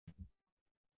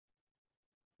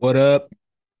What up?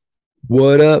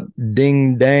 What up,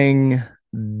 ding dang,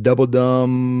 double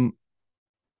dumb,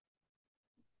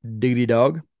 diggity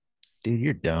dog? Dude,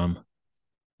 you're dumb.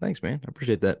 Thanks, man. I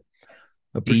appreciate that.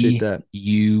 I appreciate that.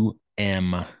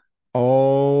 DUM.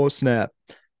 Oh, snap.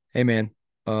 Hey, man.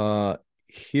 Uh,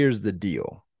 Here's the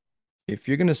deal. If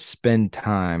you're gonna spend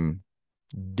time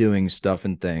doing stuff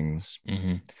and things,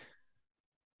 Mm-hmm.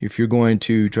 if you're going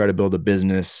to try to build a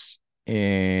business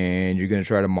and you're going to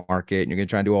try to market and you're going to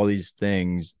try and do all these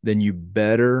things, then you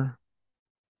better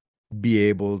be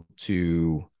able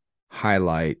to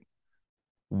highlight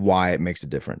why it makes a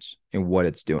difference and what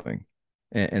it's doing.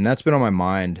 And that's been on my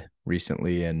mind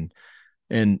recently. And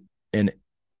and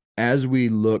as we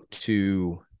look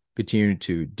to continue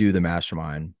to do the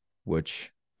mastermind,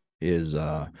 which is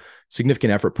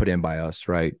significant effort put in by us,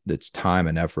 right? That's time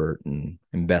and effort and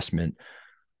investment.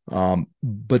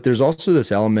 But there's also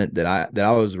this element that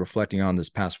I was reflecting on this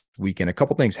past weekend. A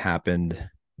couple things happened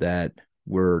that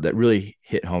that really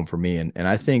hit home for me. And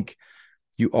I think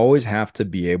you always have to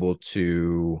be able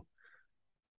to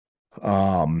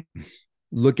um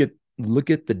look at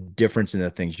the difference in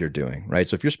the things you're doing, right?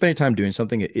 So if you're spending time doing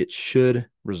something, it should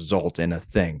result in a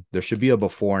thing. There should be a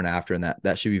before and after, and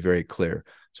that should be very clear.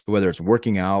 So whether it's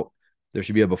working out, there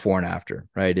should be a before and after,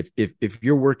 right? If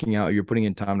you're working out, you're putting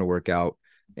in time to work out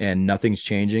and nothing's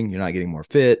changing, you're not getting more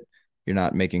fit, you're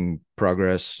not making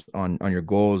progress on your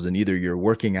goals, and either you're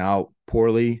working out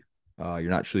poorly, you're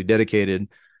not truly dedicated,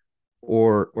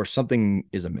 or something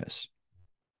is amiss.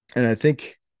 And I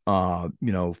think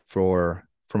for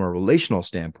from a relational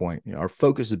standpoint, our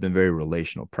focus has been very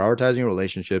relational, prioritizing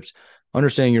relationships,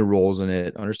 understanding your roles in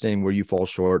it, understanding where you fall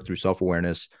short through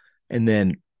self-awareness, and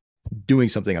then doing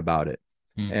something about it.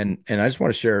 And I just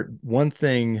want to share one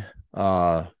thing.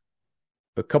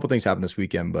 A couple things happened this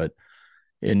weekend, but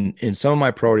in some of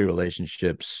my priority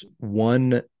relationships,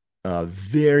 one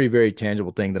very, very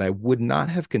tangible thing that I would not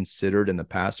have considered in the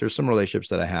past. There's some relationships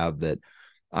that I have that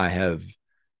I have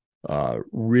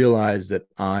realize that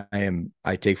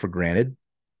I take for granted,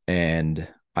 and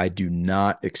I do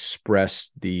not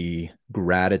express the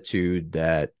gratitude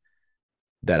that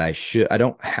I should. I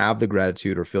don't have the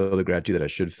gratitude or feel the gratitude that I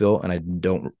should feel, and I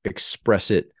don't express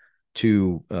it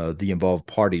to the involved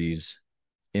parties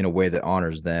in a way that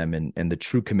honors them and the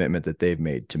true commitment that they've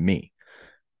made to me.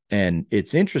 And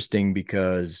it's interesting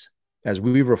because as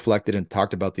we've reflected and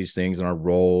talked about these things in our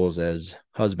roles as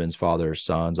husbands, fathers,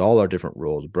 sons, all our different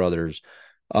roles, brothers,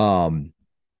 um,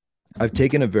 I've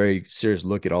taken a very serious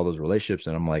look at all those relationships,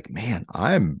 and I'm like, man,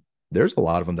 there's a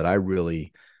lot of them that I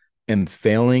really am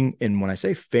failing. And when I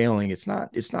say failing, it's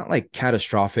not like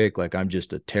catastrophic, like I'm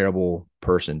just a terrible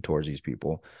person towards these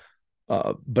people.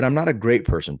 But I'm not a great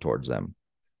person towards them.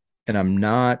 And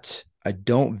I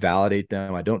don't validate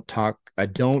them. I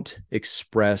don't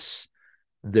express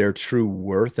their true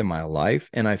worth in my life.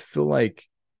 And I feel like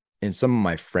in some of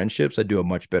my friendships, I do a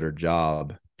much better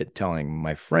job at telling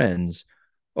my friends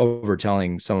over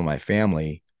telling some of my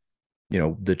family,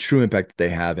 the true impact that they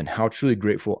have and how truly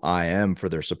grateful I am for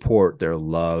their support, their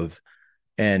love.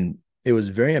 And it was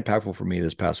very impactful for me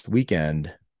this past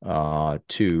weekend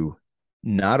to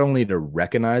not only to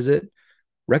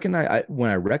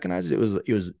when I recognized it,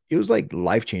 it was like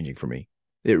life changing for me.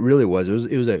 It really was.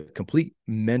 It was a complete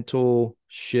mental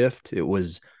shift. It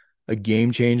was a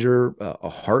game changer, a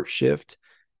heart shift.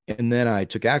 And then I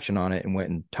took action on it and went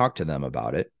and talked to them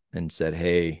about it and said,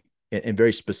 "Hey," and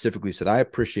very specifically said, "I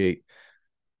appreciate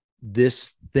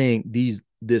this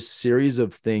series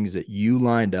of things that you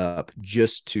lined up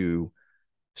just to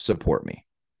support me."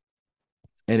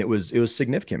 And it was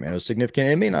significant, man. It was significant.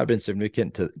 It may not have been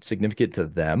significant to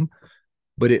them,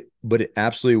 but it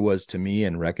absolutely was to me,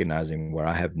 in recognizing where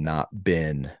I have not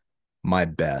been my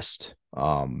best,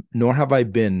 nor have I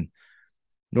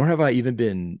even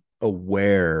been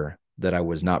aware that I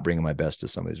was not bringing my best to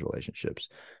some of these relationships.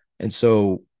 And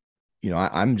so,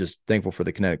 I'm just thankful for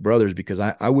the Kinetic Brothers, because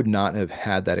I would not have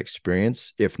had that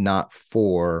experience if not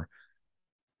for,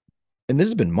 and this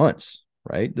has been months,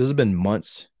 right? This has been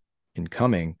months in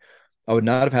coming. I would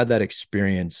not have had that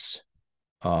experience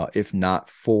if not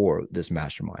for this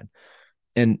mastermind.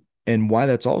 And and why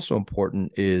that's also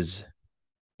important is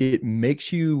it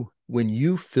makes you, when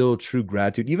you feel true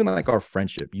gratitude, even like our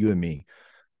friendship, you and me,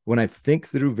 when I think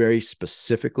through very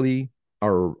specifically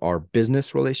our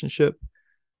business relationship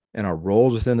and our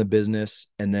roles within the business,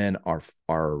 and then our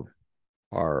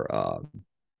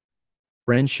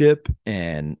friendship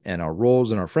and our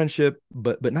roles in our friendship,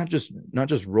 but not just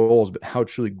roles, but how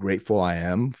truly grateful I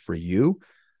am for you.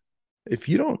 If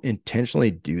you don't intentionally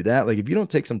do that, like if you don't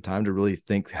take some time to really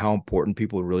think how important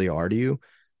people really are to you,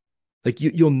 like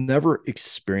you'll never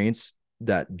experience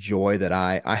that joy that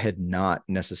I had not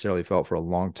necessarily felt for a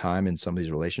long time in some of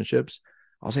these relationships.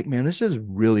 I was like, man, this is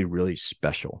really, really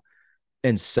special.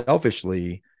 And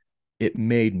selfishly, it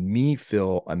made me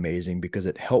feel amazing because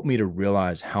it helped me to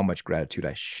realize how much gratitude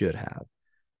I should have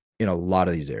in a lot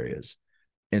of these areas.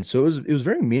 And so it was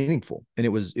very meaningful, and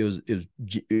it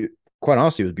quite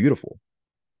honestly, it was beautiful.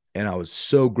 And I was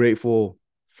so grateful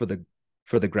for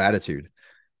the gratitude.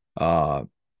 Uh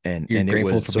You're and it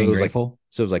grateful was for so it being was like grateful.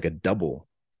 so it was like a double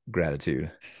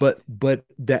gratitude. But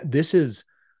that this is,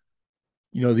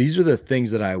 these are the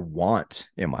things that I want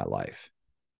in my life.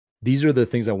 These are the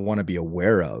things I want to be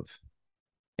aware of.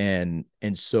 And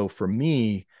so for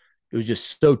me, it was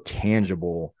just so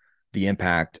tangible, the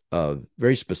impact of,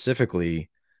 very specifically,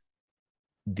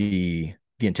 the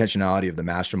intentionality of the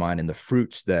mastermind and the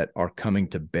fruits that are coming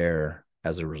to bear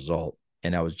as a result.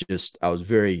 And I was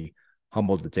very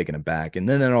humbled and taken aback. And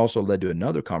then that also led to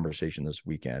another conversation this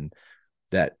weekend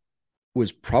that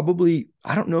was probably,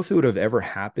 I don't know if it would have ever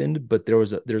happened, but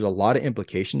there's a lot of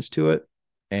implications to it.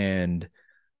 And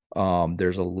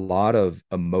there's a lot of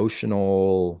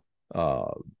emotional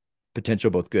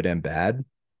potential, both good and bad,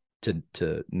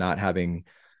 to not having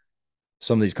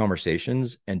some of these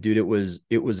conversations. And dude, it was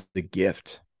the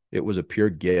gift. It was a pure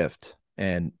gift.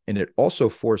 And it also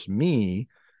forced me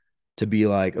to be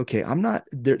like, okay, I'm not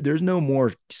there, there's no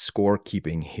more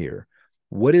scorekeeping here.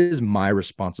 What is my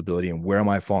responsibility, and where am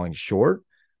I falling short?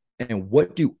 And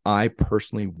what do I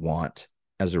personally want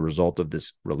as a result of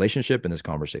this relationship and this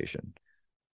conversation?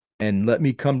 And let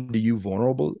me come to you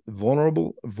vulnerably.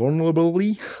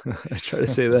 I try to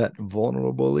say that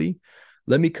vulnerably.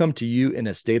 Let me come to you in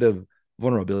a state of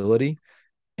vulnerability,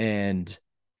 and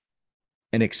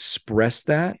express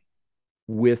that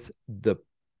with the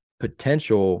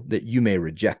potential that you may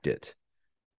reject it.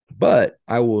 But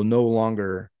I will no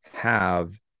longer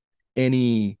have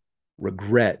any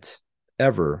regret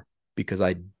ever, because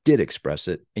I did express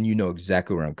it, and you know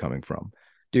exactly where I'm coming from.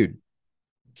 Dude,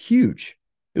 huge.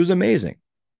 It was amazing.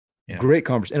 Yeah. Great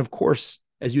conversation. And of course,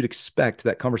 as you'd expect,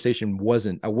 that conversation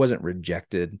I wasn't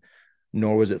rejected,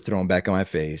 nor was it thrown back in my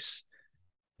face.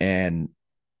 And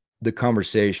the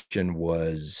conversation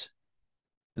was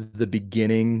the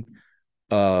beginning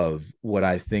of what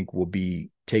I think will be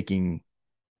taking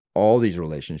all these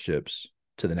relationships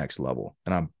to the next level.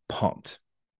 And I'm pumped.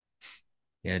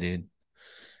 Yeah, dude.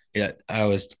 Yeah. I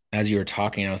was, as you were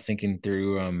talking, I was thinking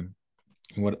through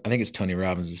what I think it's Tony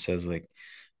Robbins that says, like,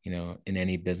 in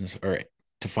any business, or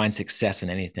to find success in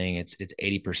anything, it's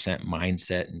 80%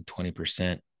 mindset and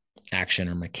 20% action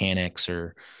or mechanics,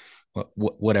 or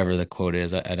whatever the quote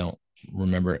is. I don't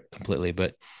remember it completely,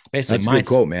 but basically That's a good mindset.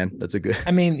 quote, man. That's a good.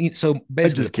 I mean, so I'm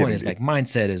basically the just point kidding, is, dude. like,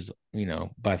 mindset is,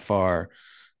 by far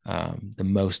the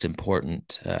most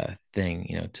important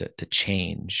thing, to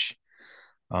change.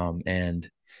 And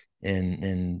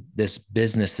in this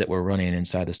business that we're running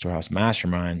inside the Storehouse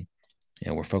Mastermind,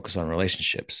 we're focused on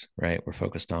relationships, right? We're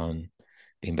focused on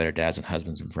being better dads and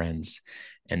husbands and friends.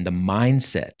 And the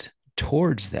mindset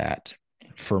towards that,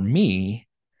 for me,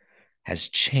 has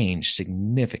changed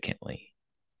significantly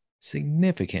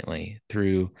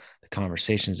through the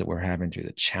conversations that we're having, through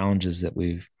the challenges that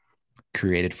we've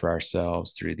created for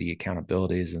ourselves, through the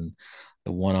accountabilities and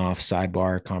the one-off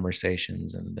sidebar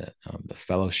conversations, and the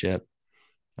fellowship,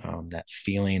 that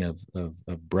feeling of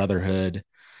brotherhood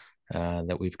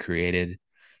that we've created.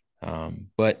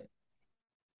 But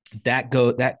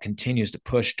that continues to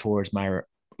push towards my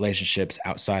relationships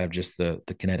outside of just the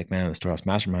Kinetic Man of the Storehouse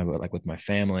Mastermind, but like with my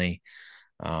family.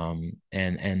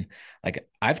 And like,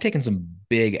 I've taken some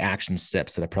big action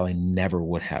steps that I probably never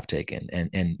would have taken.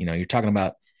 And you're talking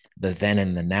about the then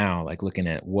and the now, like looking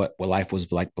at what life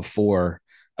was like before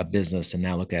a business, and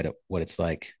now look at it, what it's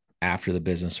like after the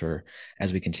business, or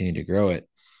as we continue to grow it.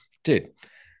 Dude,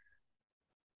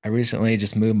 I recently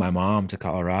just moved my mom to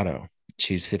Colorado.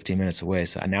 She's 15 minutes away.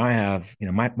 So now I have,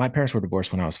 my parents were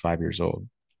divorced when I was 5 years old.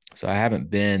 So I haven't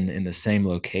been in the same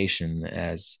location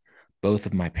as both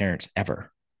of my parents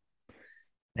ever.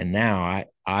 And now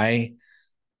I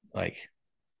like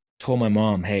told my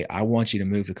mom, hey, I want you to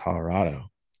move to Colorado.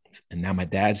 And now my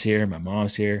dad's here, my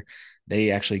mom's here.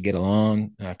 They actually get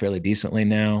along fairly decently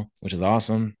now, which is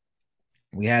awesome.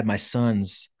 We had my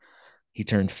son's, he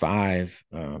turned 5.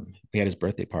 We had his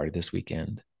birthday party this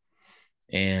weekend.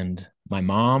 And my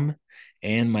mom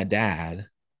and my dad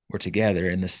were together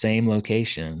in the same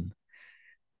location.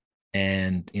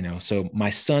 And, so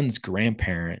my son's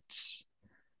grandparents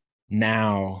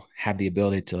now have the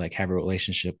ability to, like, have a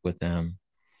relationship with them.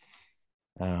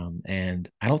 And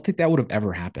I don't think that would have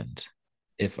ever happened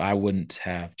if I wouldn't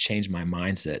have changed my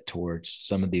mindset towards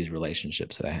some of these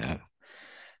relationships that I have.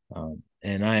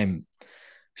 And I'm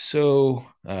so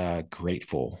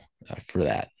grateful for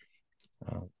that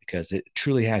because it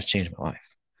truly has changed my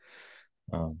life.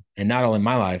 And not only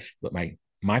my life, but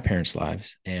my parents'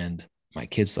 lives and my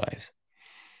kids' lives.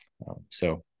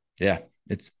 So yeah,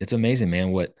 it's amazing,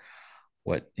 man. What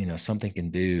something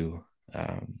can do,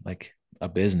 like a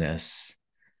business,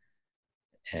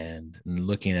 and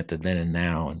looking at the then and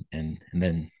now, and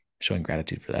then showing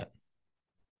gratitude for that.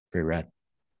 Pretty rad.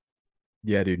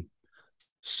 Yeah, dude.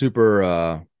 Super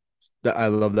I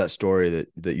love that story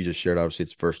that you just shared. Obviously,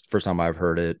 it's first time I've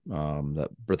heard it. That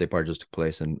birthday party just took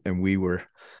place, and we were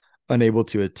unable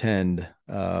to attend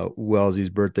Wellesley's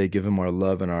birthday. Give him our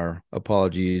love and our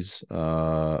apologies.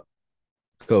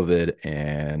 COVID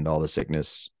and all the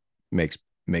sickness makes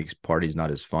parties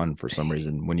not as fun for some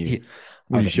reason. When you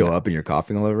show up and you're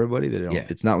coughing all over everybody, they don't. Yeah.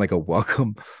 It's not like a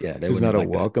welcome. Yeah, they it's wouldn't not a like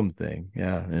welcome thing.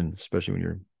 Yeah, and especially when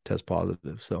you're test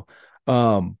positive. So,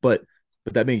 but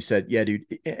that being said, yeah, dude,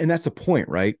 and that's the point,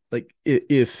 right? Like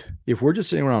if we're just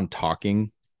sitting around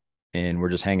talking and we're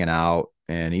just hanging out,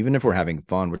 and even if we're having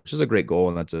fun, which is a great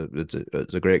goal, and it's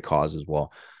a great cause as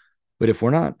well. But if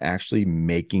we're not actually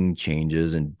making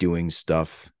changes and doing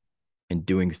stuff and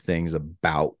doing things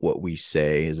about what we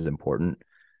say is important,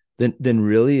 then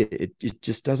really it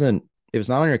just doesn't. If it's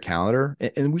not on your calendar,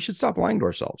 and we should stop lying to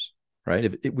ourselves,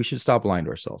 right? If we should stop lying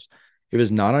to ourselves. If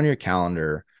it's not on your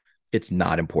calendar, it's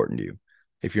not important to you.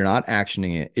 If you're not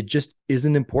actioning it, it just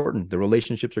isn't important. The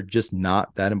relationships are just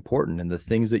not that important. And the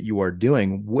things that you are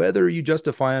doing, whether you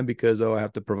justify them because, oh, I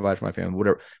have to provide for my family,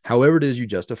 whatever, however it is you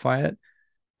justify it,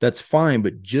 that's fine.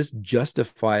 But just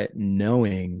justify it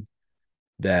knowing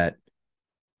that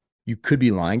you could be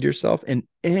lying to yourself. And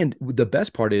the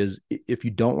best part is if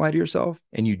you don't lie to yourself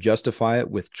and you justify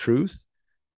it with truth,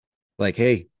 like,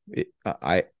 hey,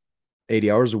 I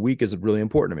 80 hours a week is really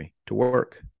important to me to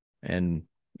work. And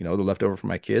the leftover for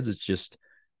my kids, it's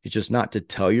just not to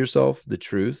tell yourself the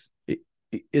truth. It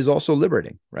is also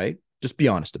liberating, right? Just be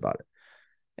honest about it.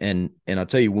 And I'll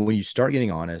tell you, when you start getting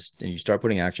honest and you start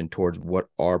putting action towards what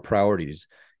are priorities,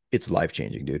 it's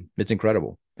life-changing, dude. It's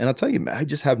incredible. And I'll tell you, I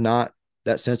just have not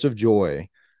that sense of joy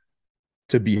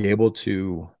to be able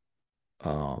to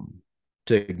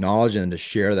acknowledge and to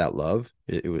share that love.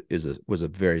 Was a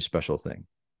very special thing.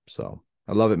 So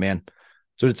I love it, man.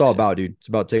 So it's all about, dude. It's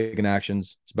about taking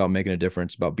actions. It's about making a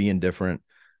difference, about being different.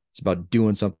 It's about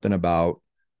doing something about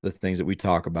the things that we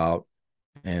talk about.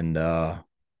 And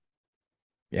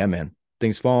yeah, man,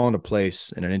 things fall into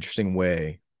place in an interesting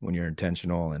way when you're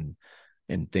intentional,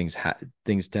 and things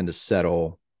tend to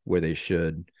settle where they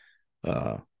should,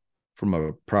 from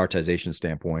a prioritization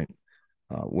standpoint,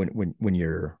 when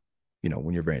you're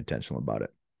when you're very intentional about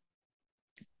it.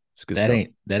 It's good stuff.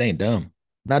 That ain't dumb.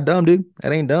 Not dumb, dude.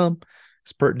 That ain't dumb.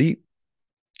 It's pert deep.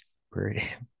 Pretty.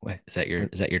 What, is that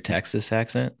your Texas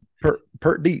accent?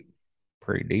 Pert deep.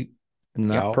 Pretty deep.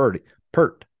 Not Y'all. purty.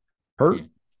 Pert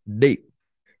deep.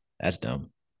 That's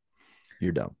dumb.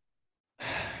 You're dumb.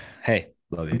 Hey,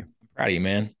 Love you. I'm proud of you,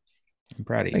 man. I'm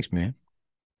proud of you. Thanks, man.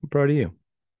 I'm proud of you.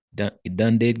 You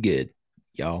done did good,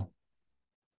 y'all.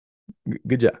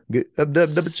 Good job. Good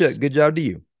double check. Good job to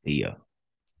you. Yeah.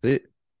 See it.